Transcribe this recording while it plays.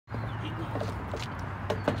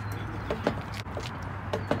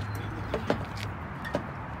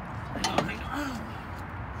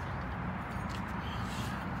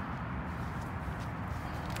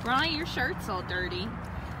your shirt's all dirty.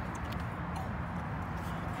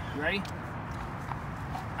 You ready?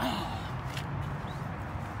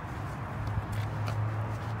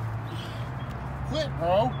 Quit,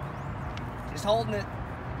 bro. Just holding it.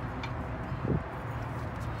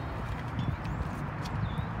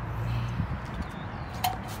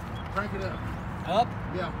 Crank it up. Up?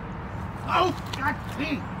 Yeah. Oh, God,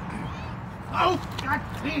 dang. Oh, God,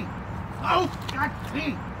 dang. Oh, God,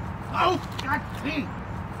 dang. Oh, God, dang.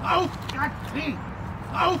 Oh, God, dang.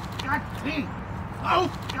 Oh, God, dang.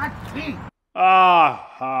 Oh, God, dang.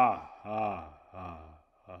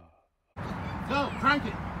 Go, crank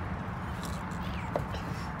it.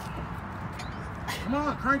 Come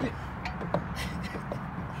on, crank it.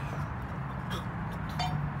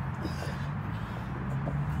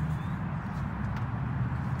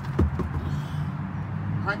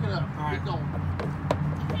 Crank it up. All right. Keep going.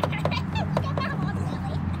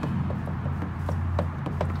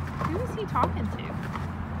 Who is he talking to?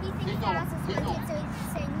 He thinks Keep the going, house is keep haunted, going. so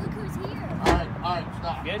he's saying, look who's here. All right,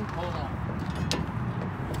 stop. Good? Hold on.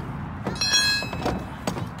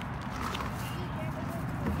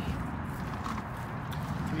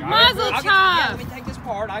 Mazel Yeah, tov! let me take this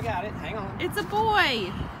part. I got it. Hang on. It's a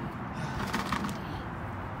boy.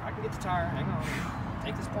 I can get the tire. Hang on.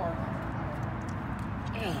 Take this part.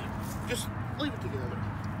 Just leave it together.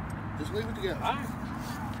 Just leave it together. All right.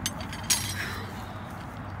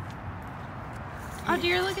 Oh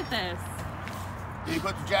dear, look at this. Did you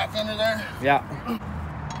put the jack under there? Yeah.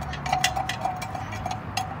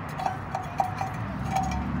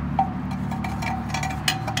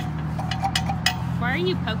 Why are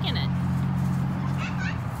you poking it?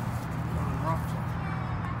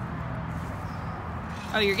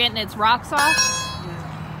 Oh, you're getting its rocks off?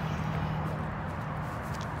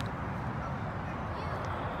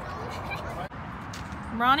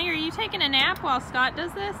 Ronnie, are you taking a nap while Scott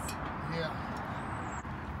does this? Yeah.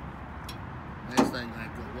 This thing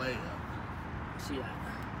might go way up. See that?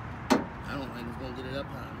 I don't think it's gonna get it up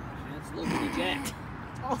high enough. It's a little bitty jacked.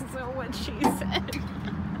 Also what she said.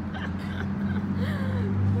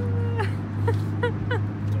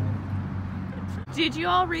 Did you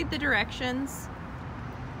all read the directions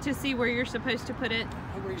to see where you're supposed to put it?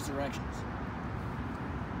 Who reads directions?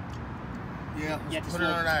 Yeah, Yeah, let's just put it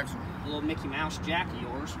on an axle. The little Mickey Mouse jack of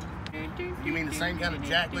yours. You mean the same kind of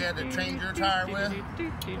jack we had to change your tire with?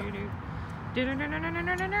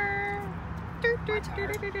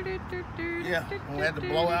 Yeah, when we had the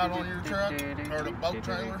blowout on your truck, or the boat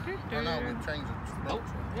trailer. Or no, we changed the boat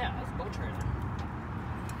trailer. Yeah, that's a boat trailer.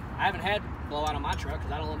 I haven't had blowout on my truck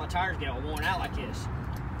because I don't let my tires get all worn out like this.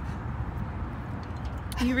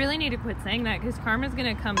 You really need to quit saying that because Karma's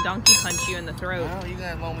gonna come donkey punch you in the throat. Well, you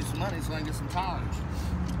gotta loan me some money so I can get some tires.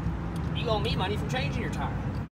 You owe me money for changing your tire.